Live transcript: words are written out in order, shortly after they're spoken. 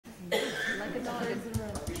like a dog.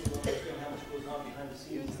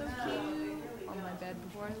 You're so cute. On my bed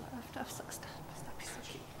before I left. I was like, stop, he's so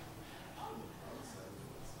cute.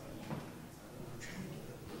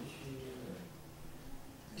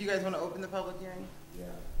 Do you guys want to open the public hearing? Yeah.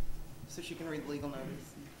 So she can read the legal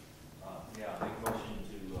notice. Yeah, make a motion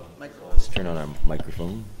to... Let's turn on our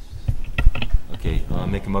microphone. Okay,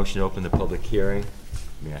 make a motion to open the public hearing.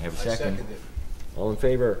 May I have a second? Second it. All in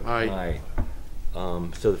favor? Aye.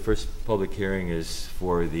 So the first public hearing is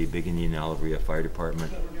for the Big Indian Alegria Fire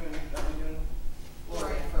Department.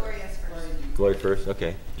 Gloria's first. Gloria first,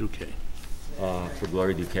 okay. Okay. For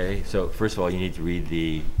Gloria Duque. So first of all, you need to read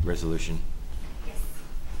the resolution. Yes.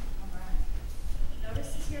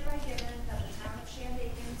 Notice is hereby given that the Town of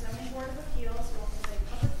Shandaken Zoning Board of Appeals will hold a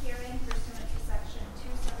public hearing pursuant to section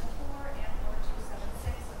 274 and/or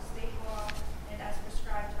 276 of state law and as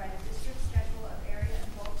prescribed by the district schedule of area and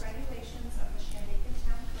bulk regulations of the Shandaken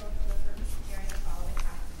Town Code for the purpose of hearing the following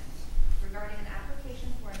applicant regarding an application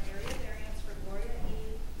for an area variance for Gloria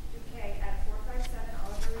E. Duque at 457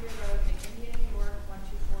 Oliveria Road, McIndian, New York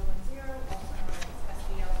 12410, also known as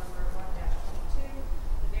SBL number 1-22.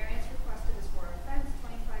 The variance requested is for a fence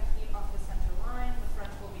 25 feet off the center line. The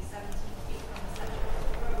front will be 17 feet from the center of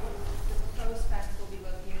the road. The proposed fence will be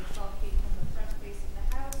located 12 feet from the front face of the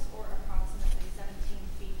house or approximately 17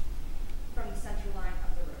 feet from the center line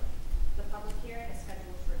of the road. The public hearing is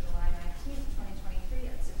scheduled for July 19th, 2023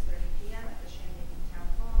 at 6:30 p.m. at the Shandaken Town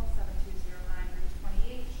Hall, 7209 Route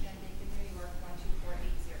 28, Shandaken, New York 12480.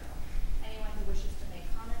 Anyone who wishes to make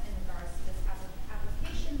comment in regards to this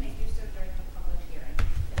application may do so during the public hearing.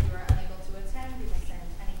 If you are unable to attend, you may send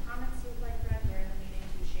any comments you would like read during the meeting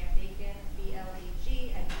to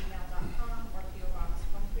shandakenbleg@gmail.com or PO Box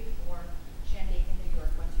 134, Shandaken, New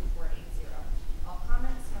York 12480. All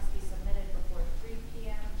comments must be submitted before 3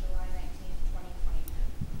 p.m. July 19th,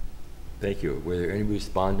 2022. Thank you. Were there any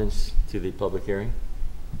respondents to the public hearing?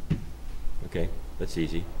 Okay, that's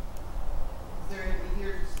easy. Is there anybody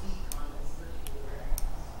here to speak on this particular variance?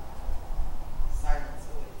 Silence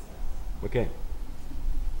awaits us. Okay.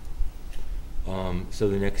 So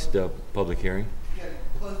the next public hearing. You gotta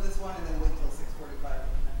close this one and then wait till 6:45 for the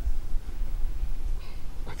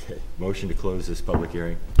next. Okay. Motion to close this public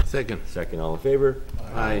hearing. Second. Second, all in favor?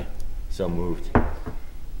 Aye. So moved.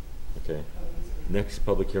 Okay. Next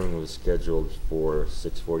public hearing was scheduled for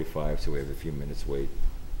 6:45, so we have a few minutes wait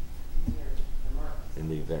in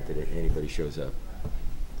the event that anybody shows up.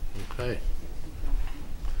 Okay.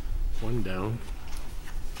 One down.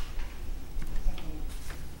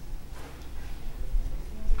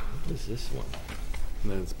 What is this one?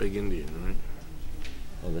 And then it's Big Indian, right?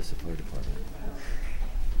 Oh, that's the fire department.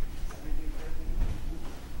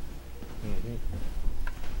 Mm-hmm.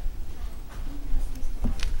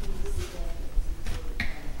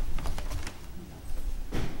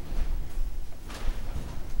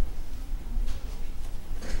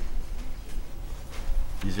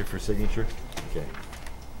 These are for signature? Okay.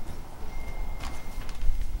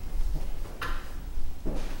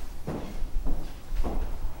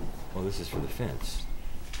 Oh, this is for the fence.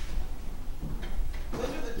 Those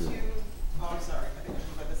are the two, oh, I'm sorry, I think I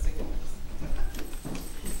should let the signatures.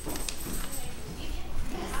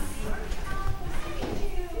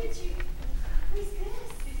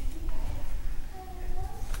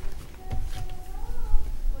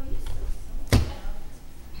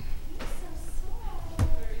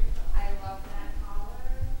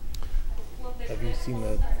 Have you seen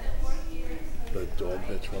the dog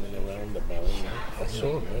that's running around the mountain? I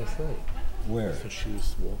saw it last night. Where? So she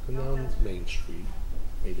was walking down Main Street,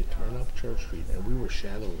 made a turn up Church Street, and we were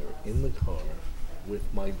shadowing her in the car with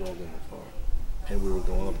my dog in the car. And we were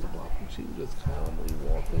going up the block, and she was just calmly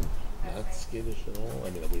walking, not skittish at all. I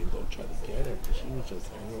mean, we didn't go try to get her, but she was just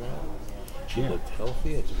hanging out. She looked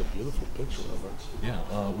healthy. I took a beautiful picture of her.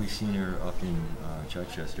 Yeah, we've seen her up in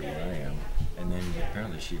Chichester, where I am, and then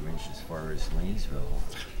apparently she ranged as far as Lanesville.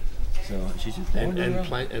 So she's just wandering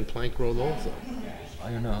around. And Plank Road also. I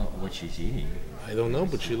don't know what she's eating. I don't know,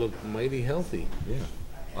 but she looked mighty healthy. Yeah.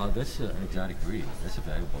 That's an exotic breed. That's a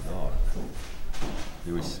valuable dog.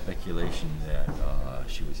 There was speculation that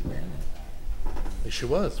she was abandoned. She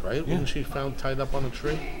was, right? Yeah. Wasn't she found tied up on a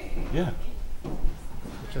tree? Yeah.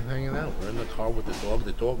 Just hanging out. We're in the car with the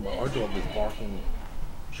dog. Our dog was barking.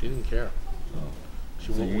 She didn't care. Oh.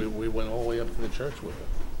 We went all the way up to the church with her.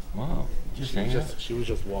 Wow. Just hanging out. She was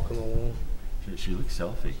just walking along. She looks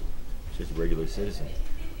healthy. She's a regular citizen.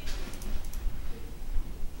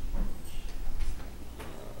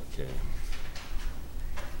 Okay.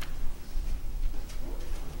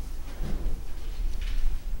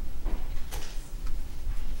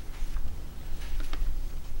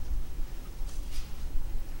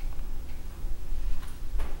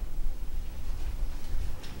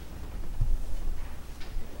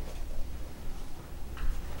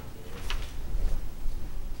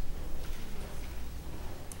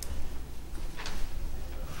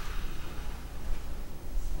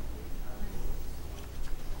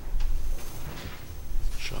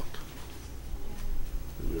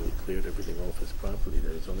 property,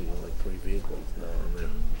 there's only like 3 vehicles now on there,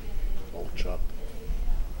 all chopped.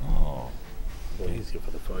 Oh. Well, easier for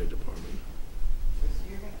the fire department. So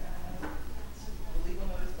you're gonna add the legal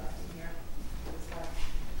notice back in here. It's got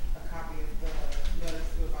a copy of the notice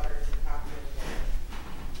to abutters, a copy of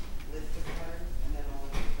the list of abutters, and then all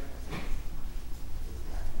of the premises. Is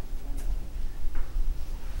back.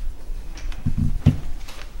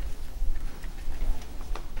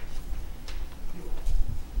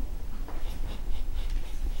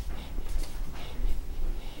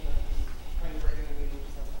 Trying to regular meeting or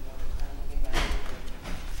something another time, looking back.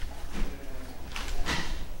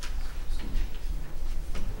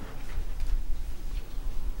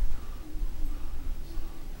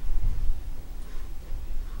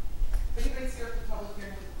 Anybody's here for the public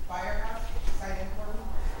hearing for the firehouse, sign in for them?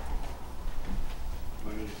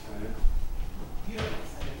 Want me to sign it? You don't need to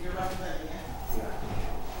sign it, you're representing it. Yeah.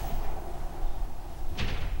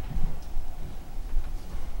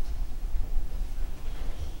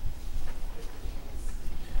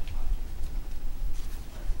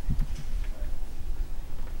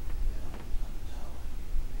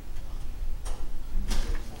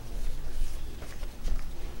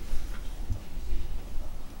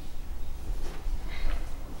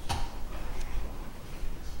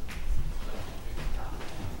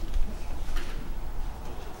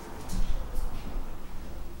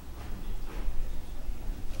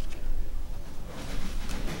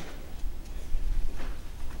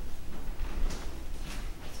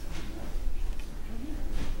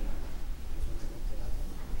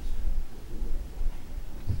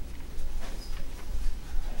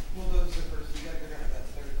 We'll go to the first, you gotta go down to that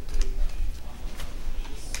third page.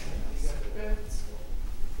 You got the bids,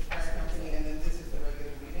 the fire company, and then this is the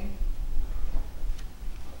regular meeting.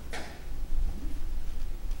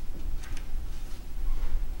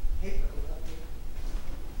 Paper, without paper.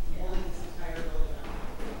 Holding this entire building up.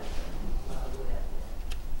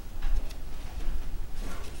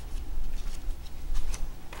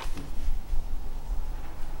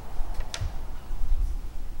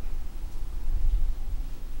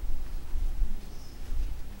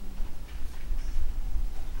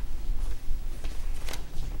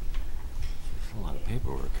 That's a lot of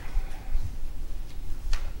paperwork.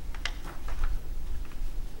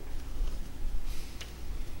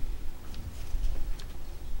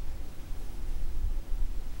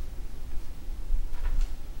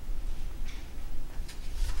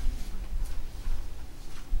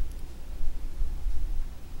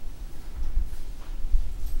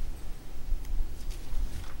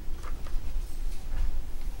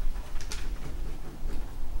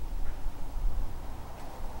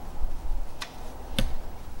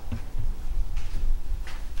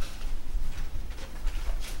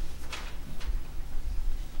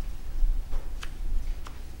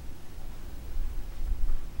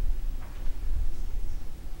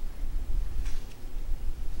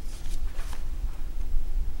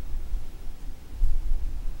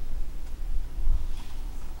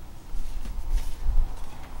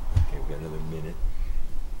 Okay, we've got another minute.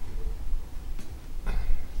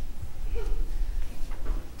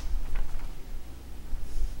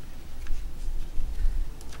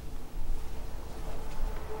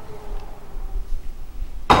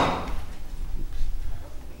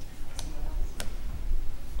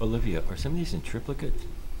 Olivia, are some of these in triplicate?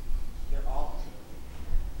 They're all.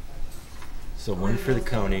 So one for the Originals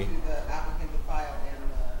go county. to the applicant, the file,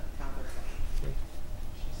 and the town clerk. Okay.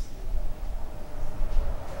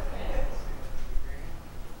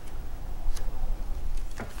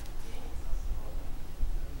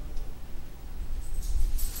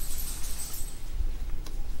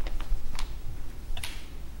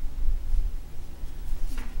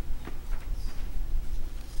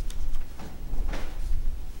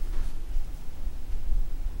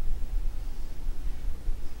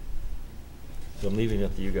 So I'm leaving it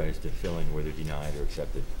up to you guys to fill in whether denied or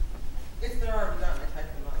accepted. If they're already done, I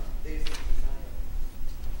typed them up. They just need to be signed.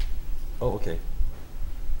 Oh, okay.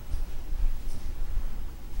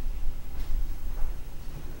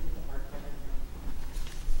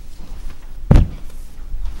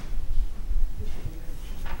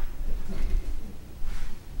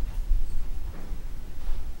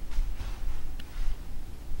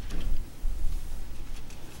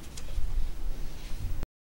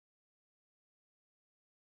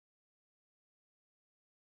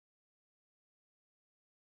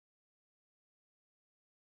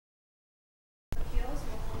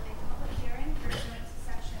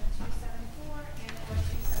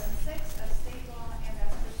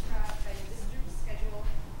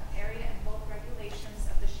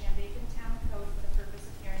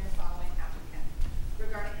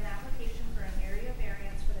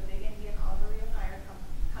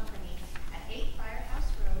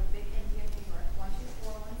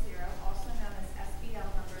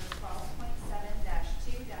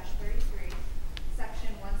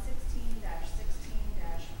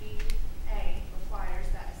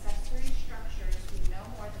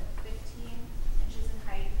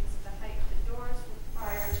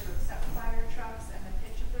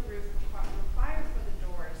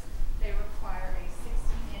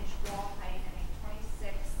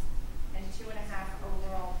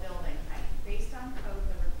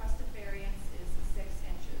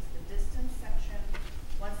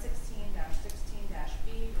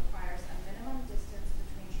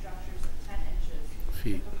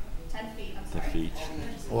 feet. 10 feet, I'm The sorry. feet.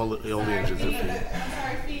 All the inches are feet. I'm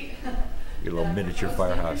sorry, feet. Your little The miniature proposed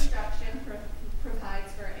new firehouse. construction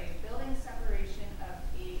provides for a building separation of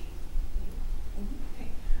 8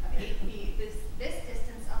 feet. This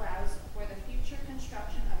distance allows for the future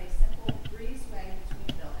construction of a simple breezeway between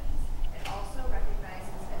buildings. It also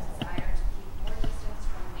recognizes a desire to keep more distance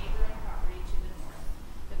from neighboring property to the north.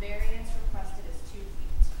 The variance requested is 2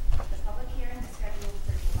 feet. The public hearing is scheduled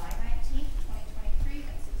for July 19th, 2023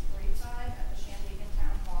 at 6:45 at the Shandaken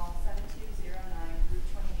Town Hall, 7209 Route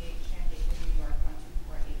 28, Shandaken, New York,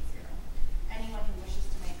 12480. Anyone who wishes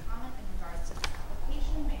to make comment in regards to this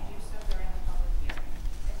application may do so during the public hearing.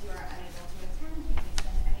 If you are unable to attend, you may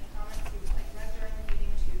send any comments you would like read during the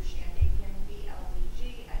meeting to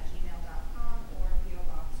shandakenblg@gmail.com or PO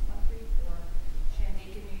Box 134,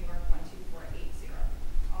 Shandaken, New York, 12480.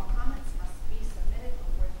 All comments must be submitted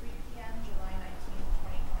before 3 p.m. July 19th,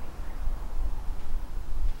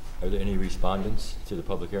 2023. Are there any respondents to the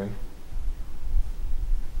public hearing?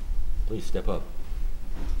 Please step up.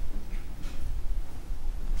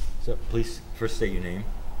 So please first state your name.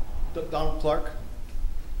 Donald Clark.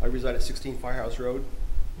 I reside at 16 Firehouse Road,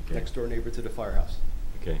 Okay. next door neighbor to the firehouse.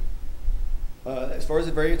 Okay. As far as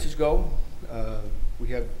the variances go, we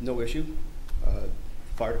have no issue.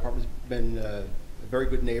 Fire department's been a very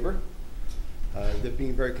good neighbor. They're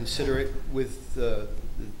being very considerate with the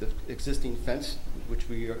existing fence, which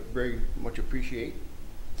we very much appreciate.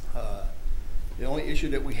 The only issue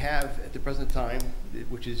that we have at the present time,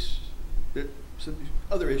 which is some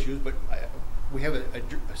other issues, but we have a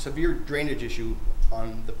severe drainage issue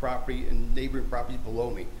on the property and neighboring properties below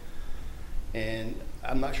me. And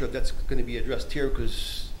I'm not sure if that's going to be addressed here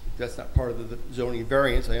because that's not part of the zoning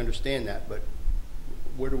variance. I understand that, but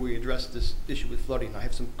where do we address this issue with flooding? I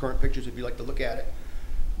have some current pictures if you'd like to look at it.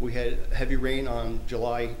 We had heavy rain on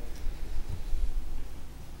July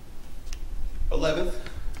 11th.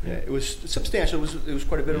 Yeah. It was substantial. It was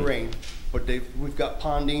quite a bit of rain, but we've got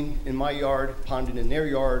ponding in my yard, ponding in their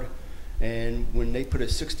yard, and when they put a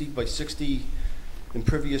 60 by 60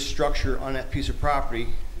 impervious structure on that piece of property,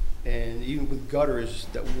 and even with gutters,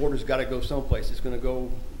 that water's got to go someplace. It's going to go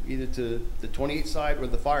either to the 28 side or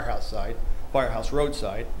the firehouse road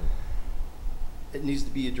side. It needs to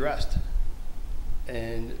be addressed.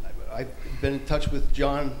 And I've been in touch with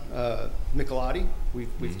John Michelotti.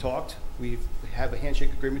 We've talked. We have a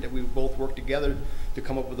handshake agreement that we both work together to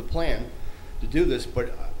come up with a plan to do this.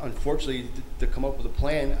 But unfortunately, to come up with a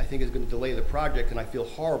plan, I think is going to delay the project, and I feel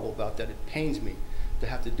horrible about that. It pains me to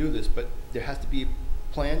have to do this, but there has to be a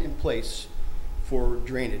plan in place for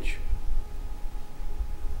drainage.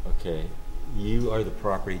 Okay. You are the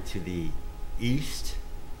property to the east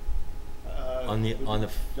on the John, would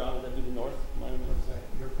that be the north?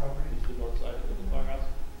 Your property? Is the north side of the firehouse?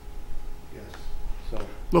 Yes. So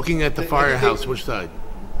Looking at the firehouse, which side?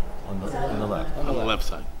 on the left. On the left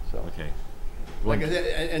side. So. Okay. Like I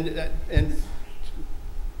said, and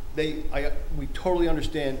we totally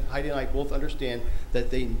understand, Heidi and I both understand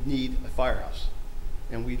that they need a firehouse.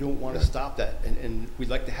 And we don't want to stop that. And we'd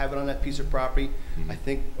like to have it on that piece of property. I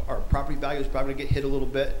think our property value is probably going to get hit a little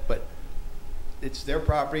bit, but it's their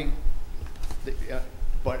property.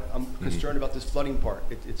 But I'm concerned about this flooding part.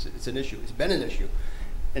 It's an issue. It's been an issue.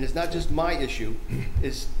 And it's not just my issue,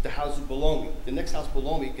 it's the houses below me. The next house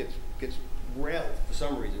below me gets railed for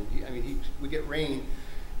some reason. We get rain,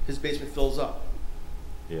 his basement fills up.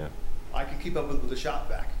 Yeah. I can keep up with the shop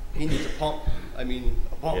vac. He needs a pump.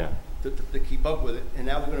 Yeah. To keep up with it. And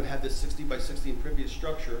now we're going to have this 60 by 60 impervious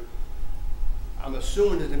structure. I'm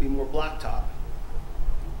assuming there's going to be more blacktop.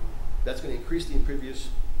 That's going to increase the impervious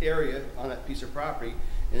area on that piece of property.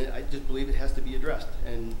 And I just believe it has to be addressed.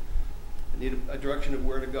 And I need a direction of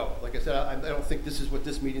where to go. Like I said, I don't think this is what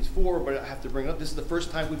this meeting's for, but I have to bring it up. This is the first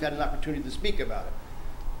time we've had an opportunity to speak about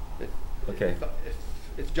it. Okay.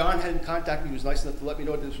 If John hadn't contacted me, he was nice enough to let me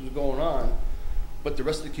know this was going on, but the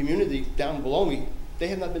rest of the community down below me, they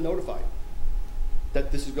have not been notified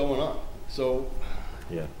that this is going on. So,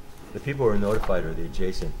 Yeah. The people who are notified are the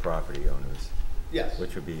adjacent property owners, yes.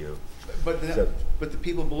 which would be you. But So- the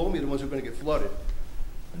people below me are the ones who are going to get flooded.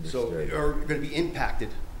 Understood. So, are going to be impacted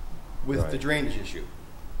with the Right. drainage issue.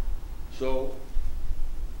 So,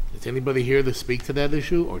 Is anybody here to speak to that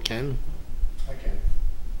issue, or can? I can.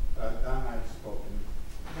 Don and I have spoken.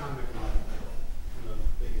 John McLeod, the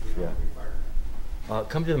big Yeah. fire.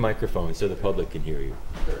 Come to the microphone so the public can hear you.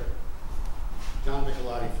 Sure. John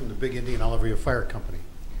Michelotti from the Big Indian Olivia Fire Company.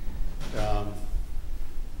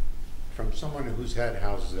 From someone who's had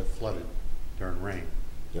houses that flooded during rain,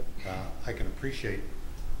 Yep. I can appreciate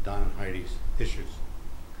Don and Heidi's issues.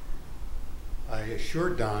 I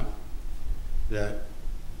assured Don that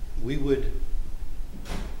we would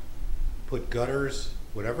put gutters,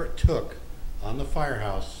 whatever it took, on the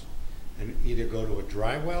firehouse and either go to a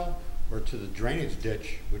dry well or to the drainage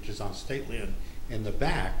ditch, which is on state land, in the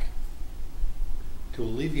back to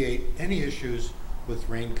alleviate any issues with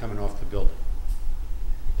rain coming off the building.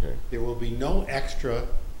 Okay. There will be no extra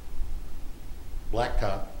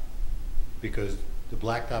blacktop because the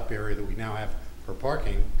blacktop area that we now have for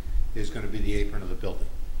parking is going to be the apron of the building.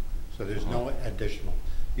 So there's no additional.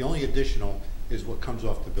 The only additional is what comes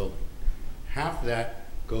off the building. Half of that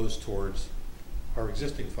goes towards our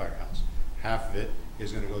existing firehouse. Half of it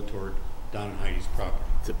is going to go toward Don and Heidi's property.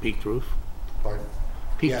 It's a peaked roof? Pardon?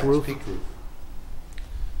 Peaked Yeah, roof? it's peaked roof.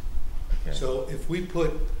 Okay. So if we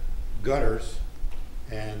put gutters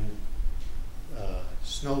and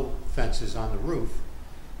snow fences on the roof,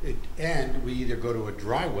 and we either go to a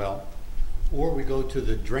dry well or we go to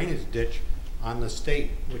the drainage ditch on the state,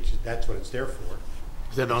 which that's what it's there for.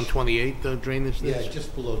 Is that on 28, the drainage ditch? Yeah,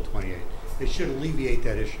 just below 28. It should alleviate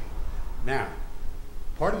that issue. Now,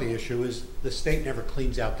 part of the issue is the state never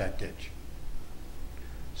cleans out that ditch.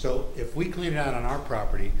 So if we clean it out on our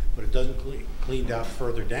property, but it doesn't cleaned out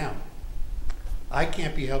further down, I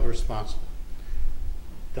can't be held responsible.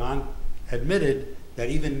 Don admitted that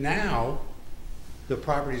even now, the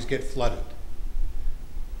properties get flooded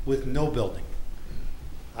with no building.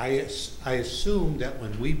 I assume that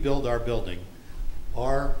when we build our building,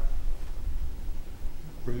 our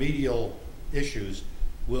remedial issues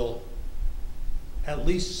will at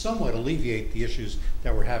least somewhat alleviate the issues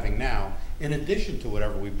that we're having now, in addition to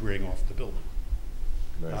whatever we bring off the building.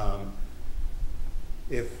 Right.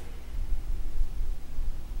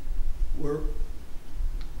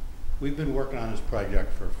 We've been working on this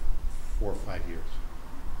project for 4 or 5 years.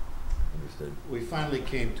 Understood. We finally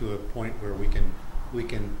came to a point where we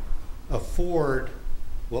can afford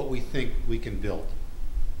what we think we can build.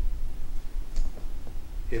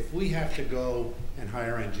 If we have to go and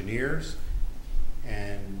hire engineers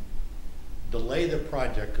and delay the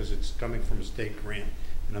project because it's coming from a state grant,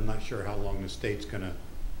 and I'm not sure how long the state's gonna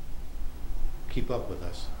keep up with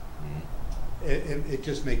us, it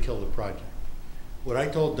just may kill the project. What I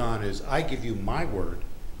told Don is, I give you my word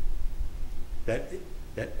that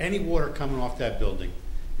any water coming off that building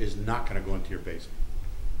is not gonna go into your basement.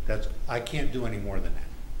 I can't do any more than that.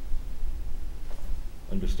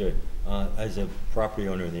 Understood. As a property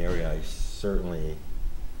owner in the area, I certainly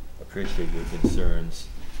appreciate your concerns.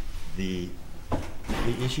 The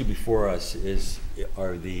issue before us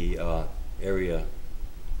are the area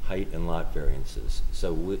height and lot variances.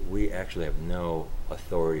 So we actually have no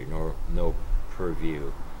authority nor no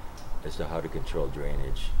purview as to how to control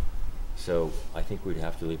drainage. So I think we'd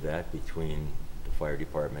have to leave that between the fire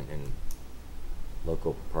department and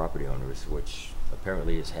local property owners, which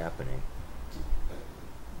apparently is happening.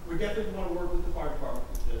 We definitely want to work with the fire department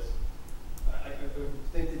with this. I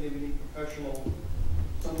would think that maybe need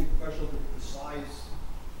somebody professional to size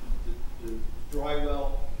the dry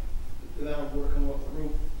well, the amount of water coming off the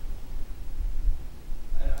roof.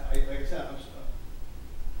 And like I said,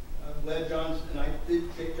 I'm glad and I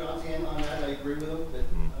did take John's hand on that. I agree with him that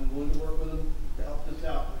I'm willing to work with him to help this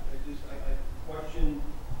out. I question,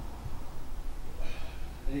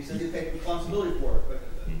 and he said he'd take responsibility for it, but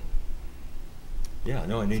Yeah,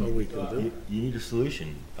 no, I need, So we can do. you need a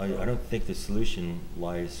solution. I don't think the solution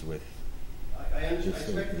lies with, I understand. I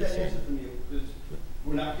expected that answer from you because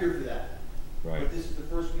we're not here for that. right. But this is the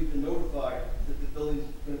first we've been notified that the building's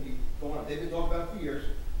going to be going on. They've been talking about it for years.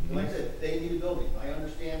 And like I said, they need a building. I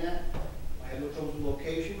understand that. I have no trouble with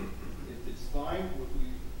location. It's fine.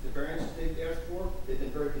 The variances they've asked for, they've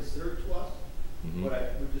been very considerate to us. Mhm.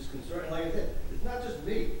 But we're just concerned. And like I said, it's not just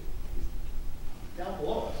me. It's down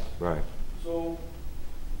below us. Right. So,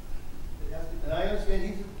 it has to, and I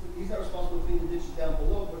understand he's not responsible for cleaning the ditches down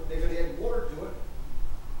below, but they're going to add water to it.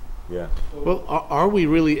 Yeah. So Well, are we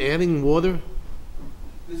really adding water?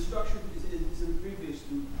 the structure is previous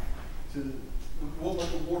to we won't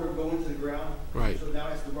let the water go into the ground. Right. So now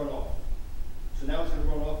it has to run off. So now it's going to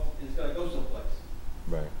run off and it's got to go someplace.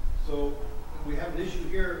 Right. So we have an issue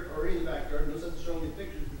here already in the backyard. No sense of showing you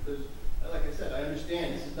pictures because, like I said, I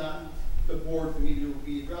understand this is not the board for me to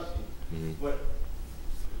be addressing. Mhm. But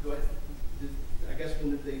I guess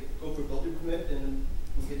when they go for a building permit and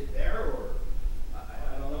we get it there, or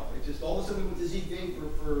I don't know. It's just all of a sudden we went to ZBA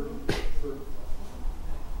for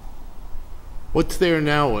What's there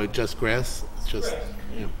now? Just grass? It's just, Grass.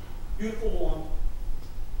 yeah. beautiful lawn.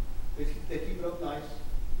 They keep it up nice.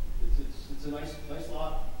 It's a nice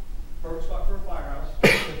lot. Perfect spot for a firehouse.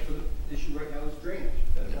 Except for the issue right now is drainage.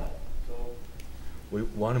 That's all. So We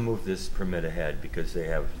want to move this permit ahead because they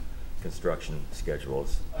have construction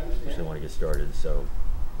schedules, especially want to get started, so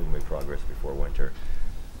we can make progress before winter.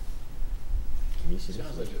 Can you see this?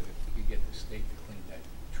 Sounds like if you could get the state to clean that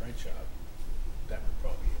trench out, that would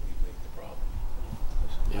probably alleviate the problem.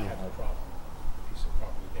 Because they have a problem, a piece of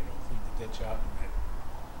property, they don't clean the ditch out, and that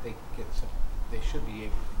they get some, they should be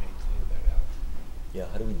able to maybe clear that out. Yeah,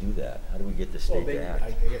 how do we do that? How do we get the state to act?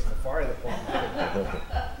 I guess the fire department.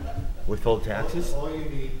 Withhold taxes? All you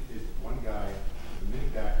need is one guy with a mini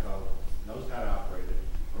backhoe, knows how to operate it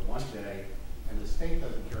for one day, and the state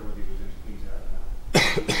doesn't care whether he was in cleans it out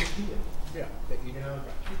or not. Yeah, You know,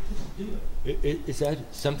 just do it. Is that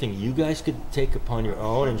something you guys could take upon your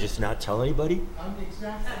own and just not tell anybody?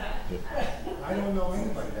 Exactly. I don't know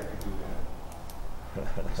anybody that could do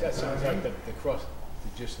that. That sounds like the crust,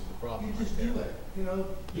 the gist of the problem. You just right do there. it. You know,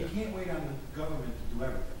 you Yeah. can't wait on the government to do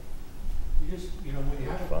everything. You just, you know, when you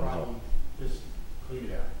have a Fun, huh? problem, just clean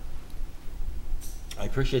it out. I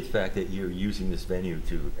appreciate the fact that you're using this venue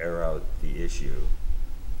to air out the issue.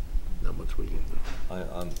 Not much we can do.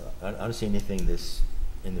 I don't see anything this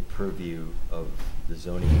in the purview of the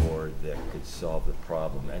zoning board that could solve the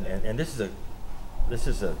problem. And this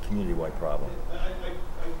is a community-wide problem.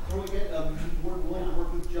 I totally get, we're willing to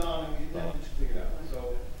work with John and get that just figured out,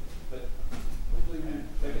 so, but hopefully,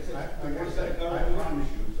 like I said, Like I we're said, gonna I promise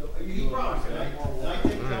you. So, you promise, and I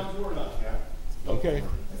take John's word on it. Yeah. Okay.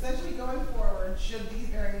 Essentially, going forward, should these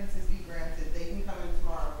variances be granted, they can come in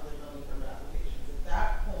tomorrow for the building permit applications. At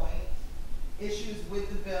that point, issues with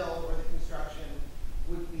the bill or the construction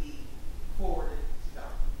would be forwarded to them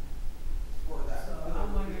for that. So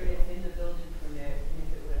I'm wondering if in the building permit, if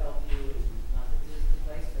it would help you, not that this is the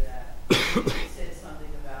place for that, it said something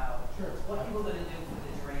about what people are gonna do for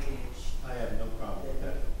the drainage. I have no problem with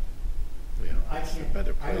that. Yeah, I it's a can't,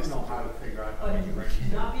 better I place don't know to how do to it. figure out. But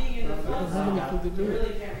not being in the They flood don't have zone, anything to you do with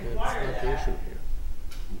really it. can't That's require not the issue that. here.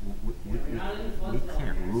 You're not in the flood We zone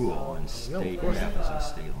can't here, rule so- on No, state, of what course happens not. on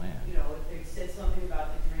state land. You know, if they said something about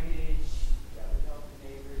the drainage, that would help the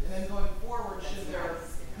neighbors. And then going forward, should there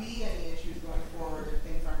be any issues going forward if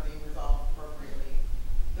things aren't being resolved appropriately,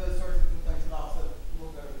 those sorts of complaints would also,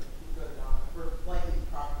 will go to Donna for likely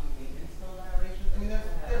property maintenance violations. I mean,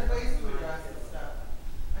 there's ways to address this stuff.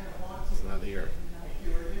 I don't want to. It's not here. If you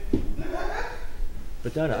were to.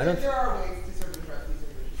 But Donna, I don't, There are ways to sort of address these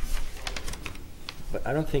issues. but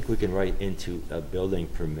I don't think we can write into a building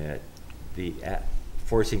permit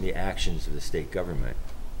forcing the actions of the state government.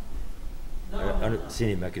 I don't see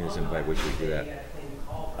any mechanism by which we do that.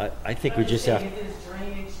 I think we just have, If there's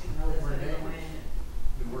drainage, it's gonna go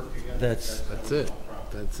in. We work together. That's it. no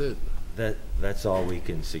problem. That's it. that's all we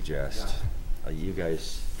can suggest. You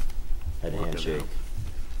guys had a Work it handshake.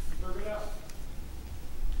 Work it out.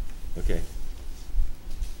 Okay.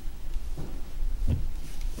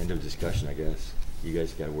 End of discussion, I guess. You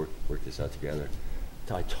guys gotta work this out together.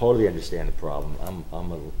 I totally understand the problem.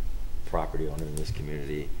 I'm a property owner in this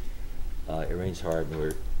community. It rains hard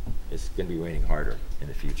and it's gonna be raining harder in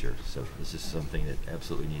the future. So this is something that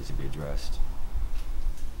absolutely needs to be addressed.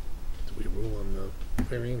 Do we rule on the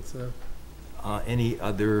variance now? Any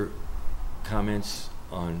other comments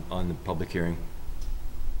on the public hearing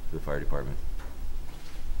for the fire department?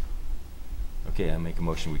 Okay, I make a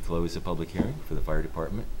motion, we close the public hearing for the fire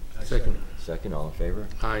department. Second. Second, all in favor?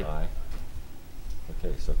 Aye. Aye.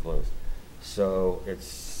 Okay, so closed. So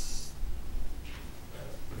it's,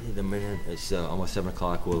 the minute, it's almost 7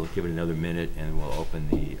 o'clock. We'll give it another minute and we'll open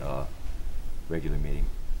the regular meeting.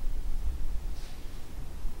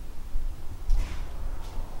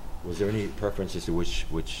 Was there any preference as to which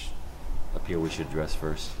appeal we should address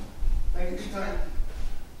first? Thank you for your time.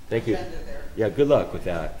 Thank you. Agenda there. Yeah, good luck with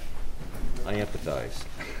that. I empathize.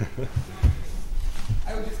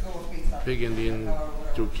 I would just go with face up. Big Indian,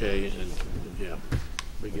 Whatever. 2K, and, yeah,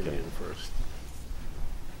 Big Indian first.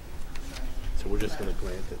 So we're just gonna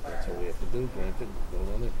grant it, that's all we have to do, grant it,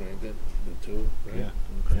 vote on it, grant it, the two, right? Yeah,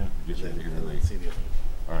 Okay. yeah, get you And then- regularly. and see the other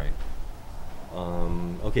one. All right.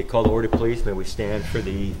 Okay, call to order, please. May we stand for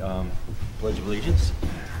the Pledge of Allegiance?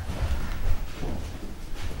 I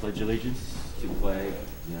pledge allegiance to the flag of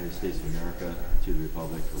the United States of America, to the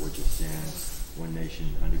republic for which it stands, one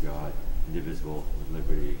nation, under God, indivisible, with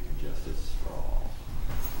liberty and justice for all.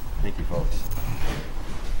 Thank you, folks.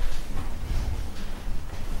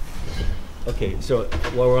 Okay, so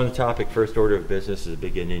while we're on the topic, first order of business is the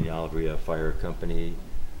Big Indian Alveria Fire Company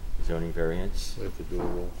zoning variance. We have to do a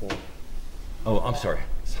roll call. Oh, I'm sorry.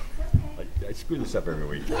 I screw this up every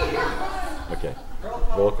week. Okay.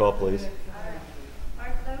 Roll call, please.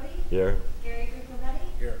 Mark Lodi, Here. Gary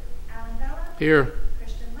Guglielmetti, Here. Alan Bella, Here.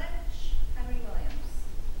 Christian Lynch, Henry Williams.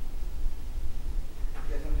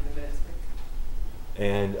 You guys want to do the minutes quick?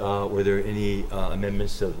 And were were there any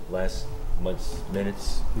amendments to last month's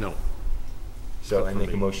minutes? No. So Except I for make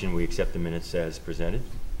a me. motion, we accept the minutes as presented.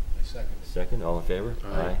 I second it. Second, all in favor?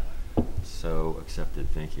 Aye. So accepted,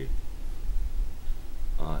 thank you.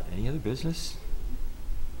 Any other business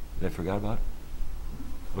that I forgot about?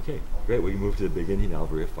 Okay, great, we can move to the beginning,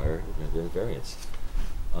 Alvaria Fire variance.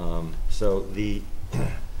 So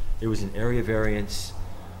there was an area variance.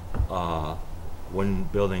 One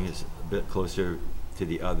building is a bit closer to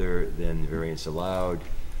the other than the variance allowed.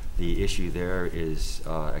 The issue there is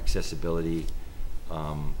accessibility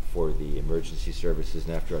for the emergency services,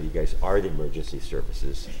 and after all, you guys are the emergency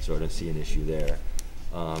services, so I don't see an issue there.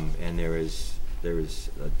 And there is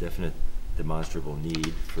a definite demonstrable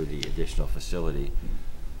need for the additional facility.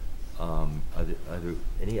 Are there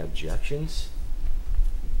any objections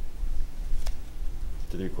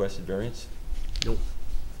to the requested variance? Nope.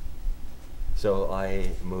 So I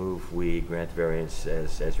move we grant variance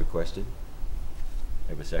as requested.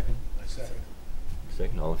 Have a second? I second.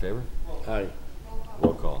 Second, all in favor? Aye.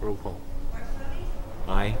 Roll call. Roll call. Mark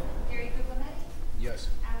Bodie? Aye. Gary Guglielmetti? Yes.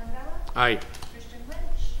 Alan Bella? Aye. Christian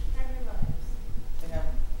Lynch? Henry Williams? They have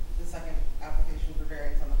the second application for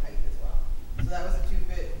variance on the height as well. So that was a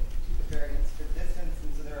 2-foot variance for distance,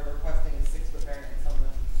 and so they're requesting a 6-foot variance on the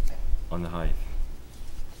height. On the height.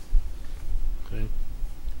 Okay.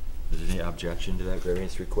 Is there any objection to that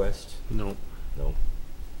variance request? No. No.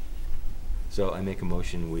 So I make a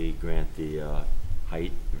motion, we grant the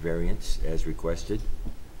height variance as requested.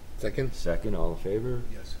 Second? Second, all in favor?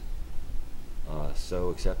 Yes. So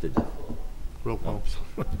accepted. Roll call.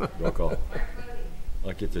 Roll call. Mark Bodie?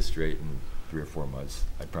 I'll get this straight in 3 or 4 months,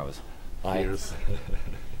 I promise. Aye. Cheers.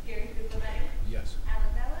 Gary Guglielmetti? Yes.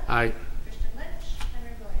 Alan Bella? Aye. Christian Lynch?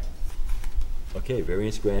 Henry Williams? Okay,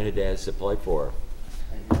 variance granted as applied for.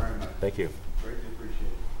 Thank you very much. Thank you. Greatly appreciate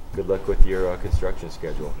it. Good luck with your construction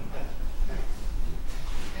schedule.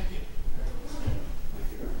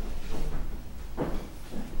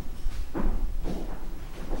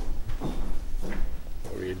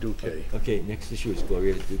 Gloria Duque. Okay, next issue is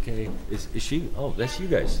Gloria Duque. Is she? Oh, that's you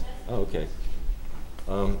guys. Oh, okay.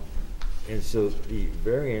 And so the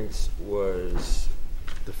variance was,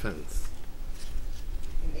 Defense.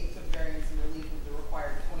 An 8-foot variance and relief of the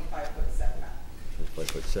required 25-foot setback.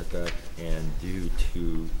 5-foot setback, and due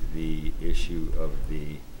to the issue of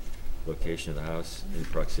the location of the house in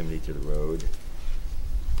proximity to the road.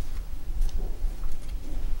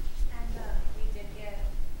 And we did get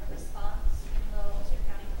a response from the Ulster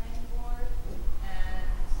County Planning Board and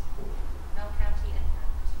no county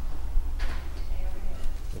impact.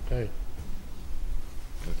 Okay.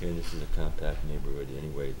 Okay, this is a compact neighborhood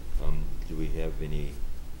anyway. Do we have any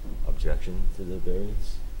objection to the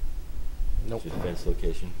variance? Nope. To the fence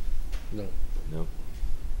location? No. No?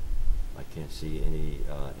 I can't see any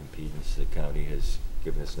impedance. The county has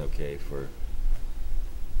given us an okay for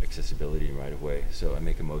accessibility and right of way. So I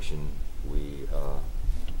make a motion, we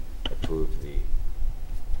approve the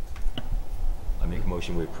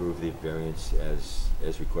variance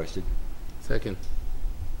as requested. Second.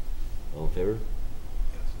 All in favor?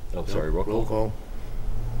 Oh, sorry, roll call. Roll call.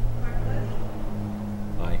 Mark Bodie?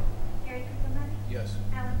 Aye. Gary Guglielmetti? Yes.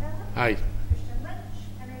 Alan Bella? Aye. Christian Lynch?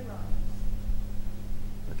 Henry Williams?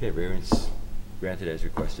 Okay, variance granted as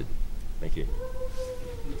requested. Thank you.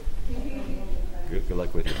 Good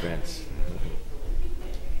luck with your fence.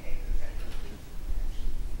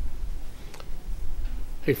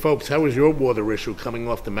 Hey, folks, how was your water issue coming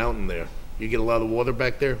off the mountain there? You get a lot of water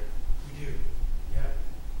back there? We do, yeah.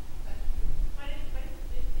 But it's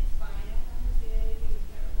fine, I haven't seen anything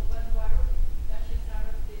terrible, but water gushes out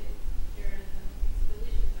of the dirt and it's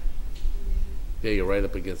delicious actually. Yeah, you're right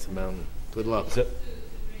up against the mountain. Good luck. So, To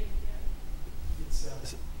drink, yeah. It's, there are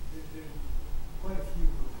quite a few,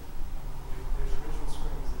 there's original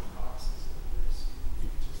springs, there's boxes, and there's,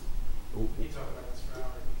 just, you talk about this for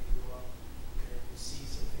hours, you can go up there and you see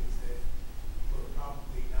some things that were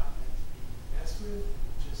probably not meant to be messed with,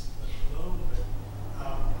 just left alone, but,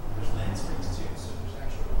 there's land springs too, so there's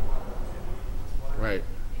actual water, Right.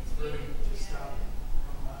 It's really just stop,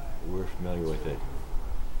 come by. we're familiar with it.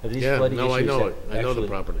 Have these Yeah, flooding no, I issues know it. I know the actually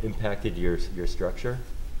property. impacted your structure?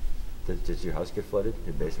 Does your house get flooded,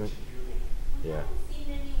 your basement? We Yeah. haven't seen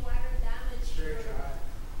any water damage. It's very dry.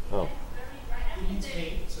 Oh. It's very dry. I It mean, needs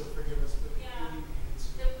paint, so forgive us, but Yeah. we need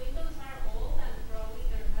the windows are old and probably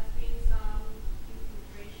there has been some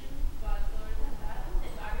infiltration, but other than that, the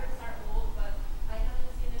gutters are old, but I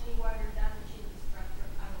haven't seen any water damage in the structure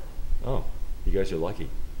at all. Oh, you guys are lucky.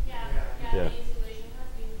 Yeah, Yeah. the insulation has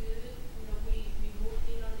been good. You know, we moved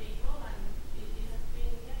in on April and it has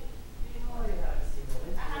been, yeah, it's been.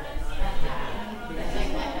 I haven't seen any,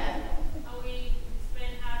 yeah,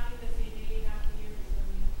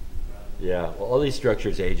 all these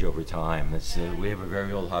structures age over time. It's, we have a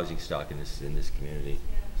very old housing stock in this community,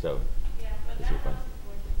 so Yeah, but this that will be fun. house is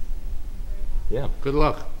gorgeous. I'm very happy. Yeah, Good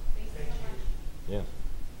luck. Thank you so much. yeah.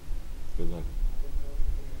 Good luck.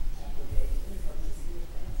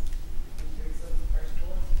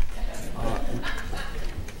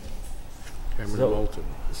 Cameron So- Moulton.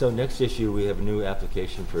 So next issue, we have a new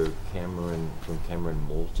application for Cameron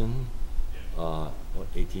Moulton. What,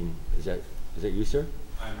 18, is that you, sir?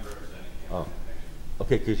 I'm representing him. Oh.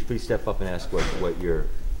 Okay, could you please step up and ask what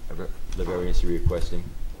the variance you're requesting?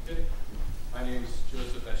 Okay. My name is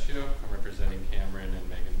Joseph Eschio. I'm representing Cameron and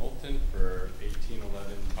Megan Moulton for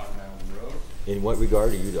 1811 Pond Mountain Road. In what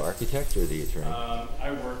regard, are you the architect or the attorney?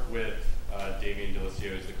 I work with Damien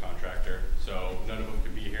Delicio as the contractor, so none of them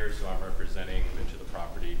could be here, so I'm representing them to the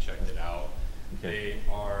property, checked it out. Okay. They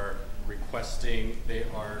are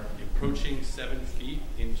encroaching 7 feet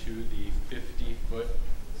into the 50-foot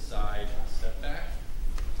side setback.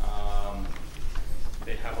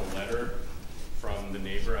 They have a letter from the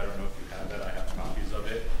neighbor, I don't know if you have that, I have copies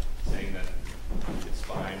of it, saying that it's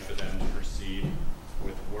fine for them to proceed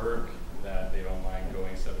with work, that they don't mind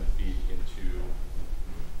going 7 feet into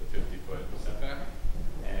the 50-foot setback.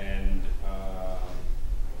 And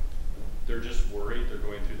they're just worried, they're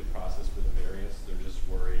going through the process for the variance, they're just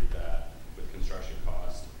worried that with construction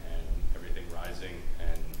cost and everything rising,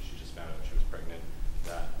 and she just found out she was pregnant,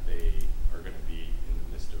 that they are going to be in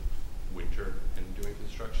the midst of winter and doing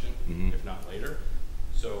construction, if not later.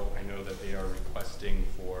 So I know that they are requesting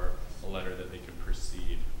for a letter that they can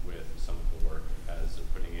proceed with some of the work as they're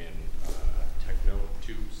putting in techno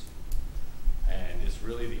tubes. And it's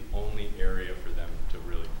really the only area for them to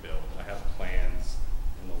really build. I have plans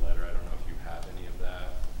in the letter. I don't know if you have any of that,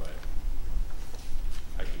 but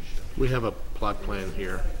I can show you. We have a plot plan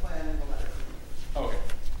here. Plan in the letter. Okay.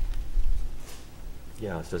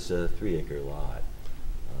 Yeah, so it's a 3-acre lot.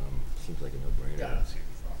 Seems like a no-brainer.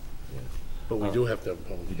 Yeah. But we do have to have a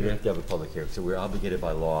public We do hearing. have to have a public hearing, so we're obligated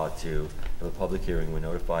by law to have a public hearing. We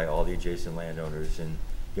notify all the adjacent landowners and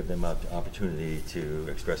give them an opportunity to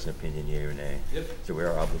express an opinion, yea or nay. Yep. So we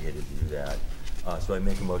are obligated to do that. So I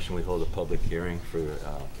make a motion, we hold a public hearing for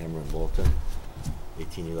Cameron Moulton,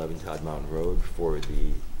 1811 Todd Mountain Road, for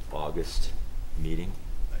the August meeting.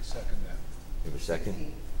 I second that. You have a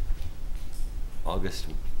second? August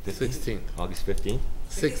 15th? 16th. August 15th?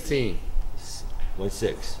 16.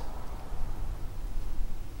 1/6.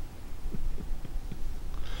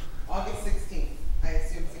 August 16th, I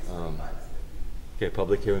assume 6:45. Okay,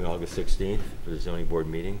 public hearing August 16th for the zoning board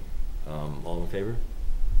meeting. All in favor?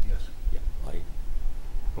 Yes. Yeah. Aye.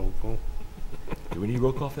 Roll call. Do we need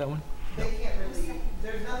roll call for that one? They can't really,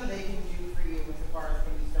 there's nothing they can do for you as far as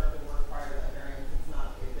when you start the work prior to that variance. It's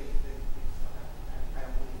not, if they just don't have, I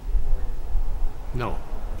don't believe the board. No.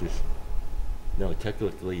 Just, no,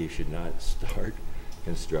 technically you should not start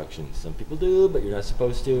construction. Some people do, but you're not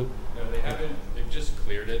supposed to. No, they haven't. They've just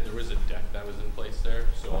cleared it. There was a deck that was in place there,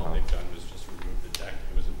 so all they've done was just remove the deck.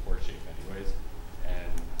 It was in poor shape anyways,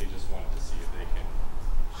 and they just wanted to see if they can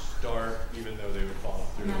start, even though they would follow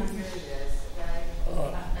through.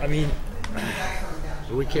 I mean,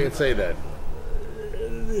 We can't say that.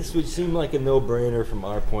 this would seem like a no-brainer from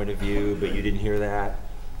our point of view, but you didn't hear that.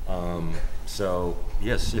 So,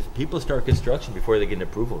 yes, if people start construction before they get an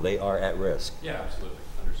approval, they are at risk. Yeah, absolutely.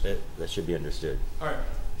 Understood. That should be understood. All right.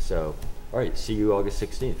 So, all right, see you August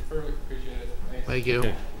 16th. Perfect. Appreciate it. Thanks. Thank you.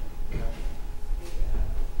 Okay.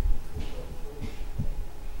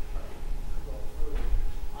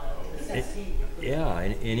 Yeah,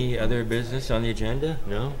 any other business on the agenda?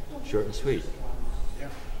 No? Short and sweet.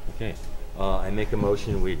 Okay. I make a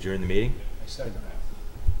motion, we adjourn the meeting?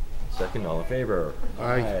 Second, all in favor?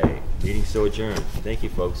 Aye. Meeting so adjourned. Thank you,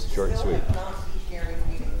 folks. Short and Still sweet. have not beat Gary's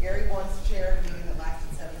meeting. Gary once chaired a meeting that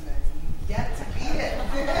lasted 7 minutes, and you get to beat it.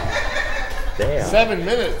 Damn. 7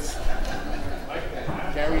 minutes.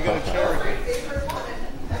 Gary got a cherry. Favorite one.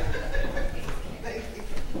 Thank you.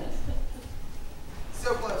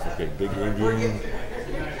 So close. Okay, Big We're Indian, getting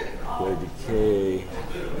there. Boy Decay.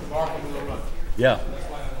 Yeah.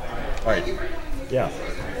 All right. Yeah.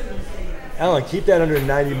 Alan, keep that under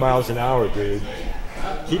 90 miles an hour, dude.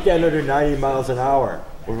 Keep that under 90 miles an hour.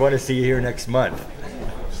 We're going to see you here next month.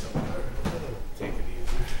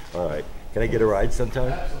 All right. Can I get a ride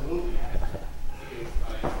sometime?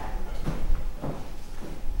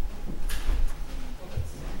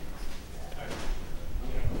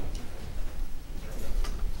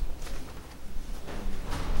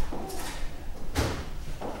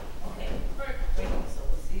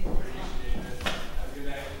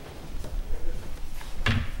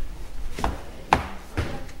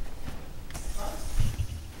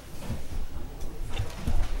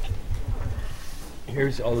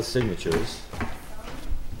 here's all the signatures.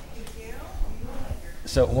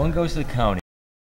 So one goes to the county.